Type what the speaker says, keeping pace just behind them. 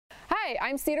Hi,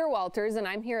 I'm Cedar Walters, and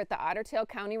I'm here at the Otter Tail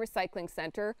County Recycling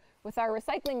Center with our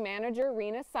recycling manager,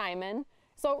 Rena Simon.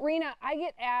 So Rena, I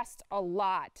get asked a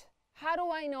lot, how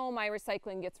do I know my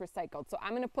recycling gets recycled? So I'm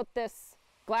going to put this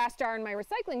glass jar in my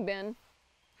recycling bin.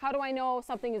 How do I know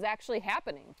something is actually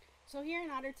happening? So here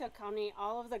in Otter Tail County,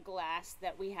 all of the glass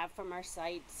that we have from our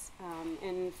sites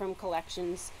and from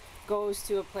collections goes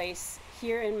to a place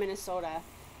here in Minnesota,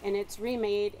 and it's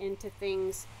remade into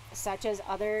things such as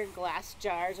other glass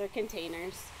jars or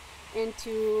containers,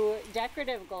 into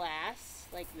decorative glass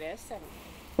like this.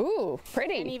 Ooh,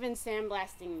 pretty. And even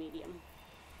sandblasting medium.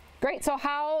 Great. So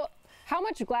how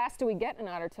much glass do we get in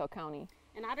Otter Tail County?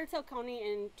 In Otter Tail County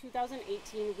in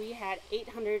 2018, we had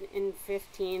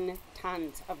 815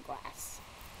 tons of glass.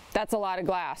 That's a lot of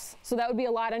glass. So that would be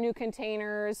a lot of new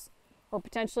containers or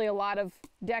potentially a lot of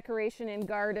decoration in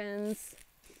gardens.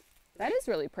 That is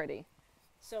really pretty.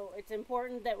 So it's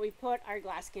important that we put our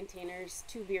glass containers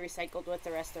to be recycled with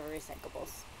the rest of our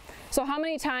recyclables. So how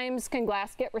many times can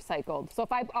glass get recycled? So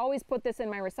if I always put this in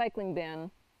my recycling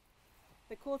bin.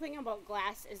 The cool thing about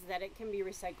glass is that it can be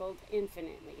recycled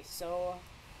infinitely. So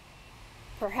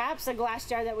perhaps a glass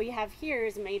jar that we have here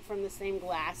is made from the same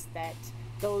glass that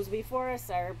those before us,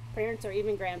 our parents or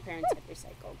even grandparents, had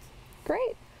recycled.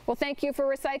 Great. Well, thank you for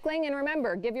recycling, and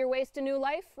remember, give your waste a new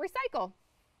life, recycle.